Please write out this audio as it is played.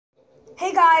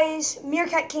Hey guys,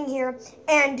 Meerkat King here,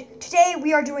 and today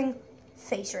we are doing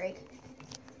Facerig.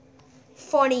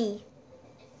 Funny.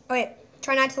 Oh wait,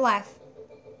 try not to laugh.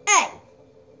 Hey!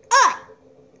 Hey!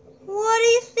 What do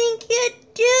you think you're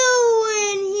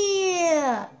doing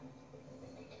here?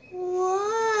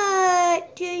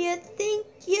 What do you think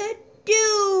you're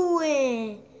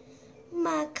doing?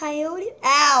 My coyote...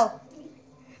 Ow!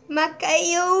 My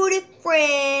coyote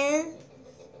friends,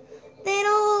 they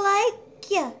don't like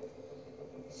you.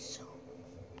 So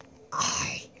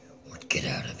I would get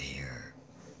out of here.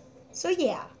 So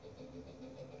yeah.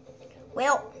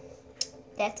 Well,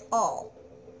 that's all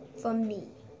from me.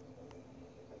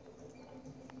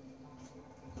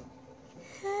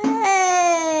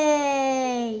 Hey!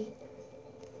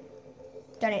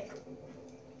 Done it.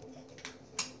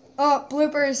 Oh,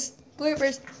 bloopers.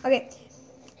 Bloopers. Okay.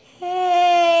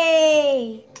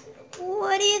 Hey!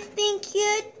 What do you think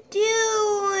you're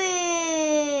doing?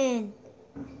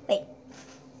 Wait.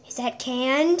 Is that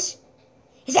canned?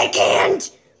 Is that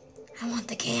canned? I want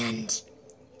the canned.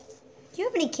 Do you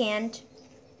have any canned?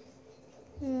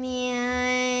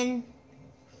 Man.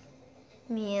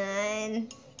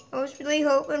 I was really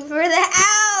hoping for that.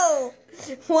 Ow!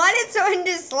 Why did someone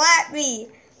just slap me?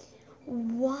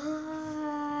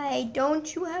 Why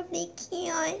don't you have any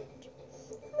canned?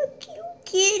 I'm a cute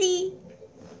kitty.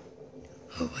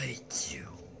 Who hates you?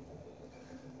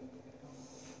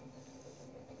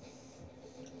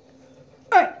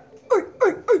 Hey!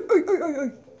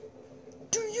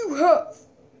 Do you have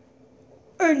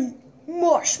any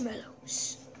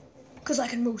marshmallows? Because I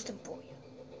can roast them for you.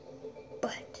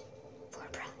 But for a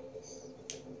price.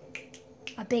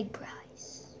 A big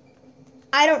price.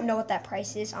 I don't know what that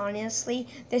price is, honestly.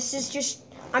 This is just...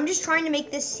 I'm just trying to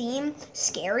make this seem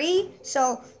scary.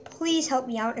 So please help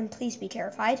me out and please be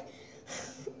terrified.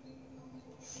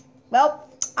 Well,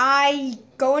 I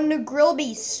go into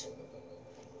Grillby's.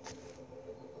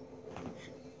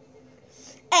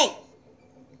 Hey,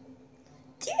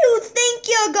 do you think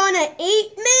you're gonna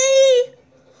eat me?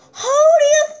 Who do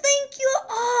you think you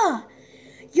are?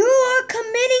 You are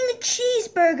committing a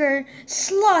cheeseburger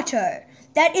slaughter.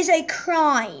 That is a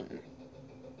crime.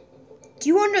 Do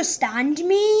you understand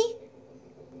me?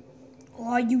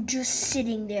 Or are you just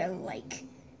sitting there like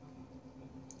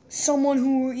someone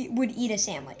who would eat a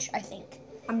sandwich, I think.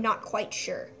 I'm not quite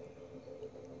sure.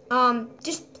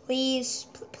 Just please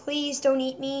don't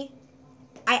eat me.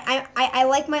 I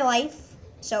like my life,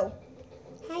 so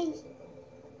hi.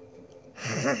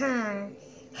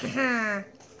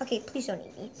 Okay, please don't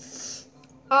eat me.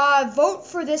 Vote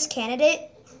for this candidate,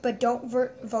 but don't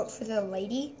vote for the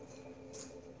lady.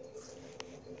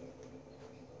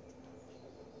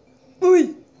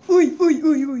 Oi.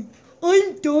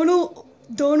 I'm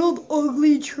Donald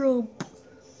Ugly Trump.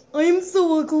 I am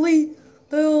so ugly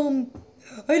that,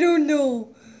 I don't know.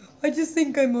 I just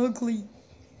think I'm ugly.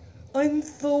 I'm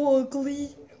so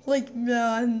ugly. Like,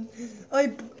 man,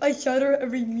 I shatter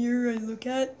every mirror I look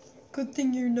at. Good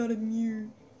thing you're not a mirror,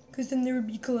 because then there would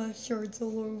be glass shards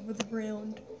all over the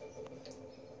ground.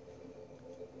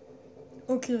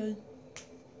 Okay.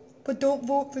 But don't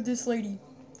vote for this lady.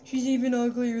 She's even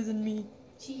uglier than me.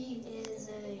 She is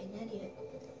an idiot.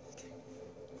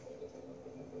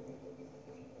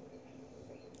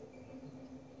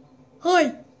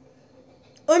 Hi,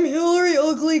 I'm Hillary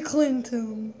Ugly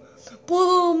Clinton.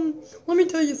 But, let me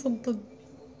tell you something.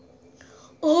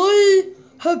 I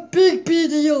have big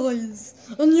beady eyes,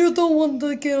 and you don't want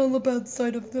to get on the bad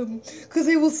side of them, because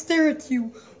they will stare at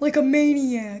you like a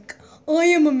maniac. I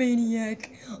am a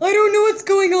maniac. I don't know what's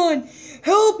going on.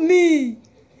 Help me.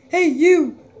 Hey,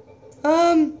 you.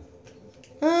 I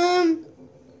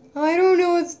don't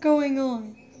know what's going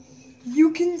on.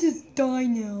 You can just die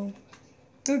now.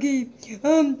 Okay,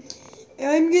 I'm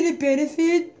gonna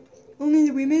benefit only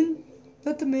the women,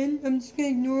 not the men. I'm just gonna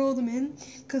ignore all the men,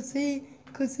 cause they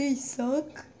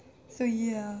suck. So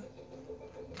yeah.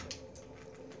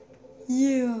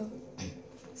 Yeah.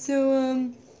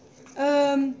 So,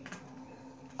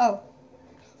 Oh.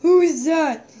 who is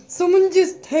that? Someone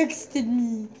just texted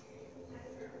me.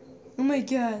 Oh my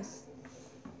gosh.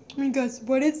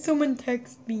 Why did someone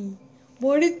text me?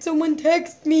 Why did someone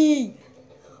text me?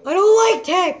 I don't like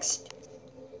text.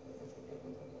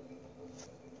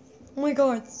 Oh my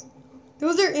god.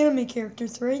 Those are anime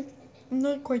characters, right? I'm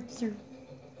not quite sure.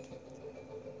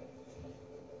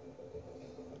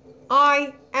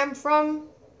 I am from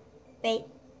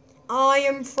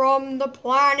the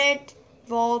planet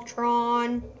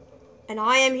Voltron, and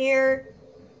I am here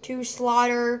to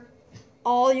slaughter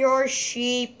all your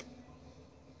sheep.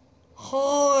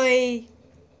 Hi.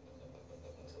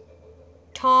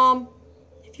 Tom,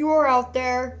 if you are out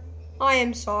there, I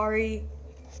am sorry.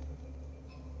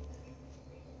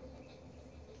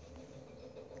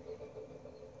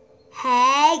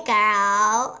 Hey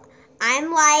girl,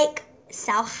 I'm like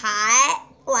so hot,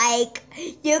 like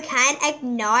you can't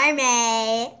ignore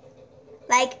me.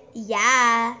 Like,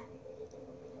 yeah,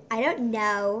 I don't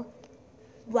know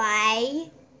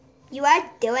why you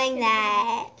are doing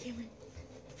that.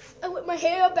 I whip my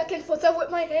hair back and forth. I whip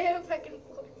my hair back and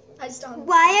forth. I start.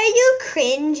 Why are you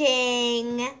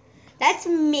cringing? That's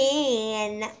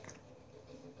mean.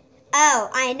 Oh,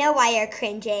 I know why you're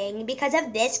cringing. Because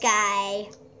of this guy.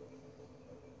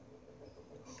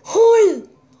 Hi,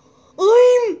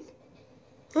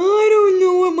 I don't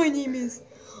know what my name is.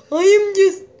 I am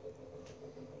just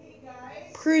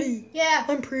pretty. Yeah.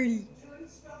 I'm pretty.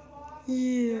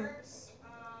 Yeah.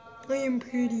 I am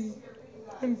pretty.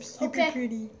 I'm super Okay.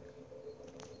 pretty.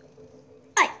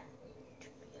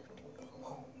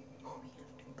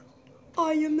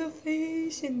 I am the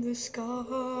face in the sky.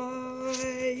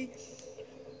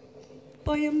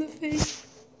 I am the face.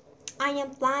 I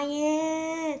am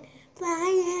flying,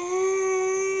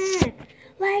 flying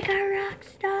like a rock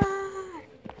star.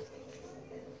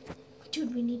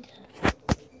 Dude, we need to.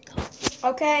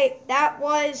 Okay, that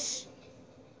was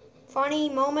funny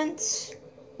moments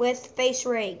with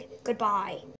Facerig. Goodbye.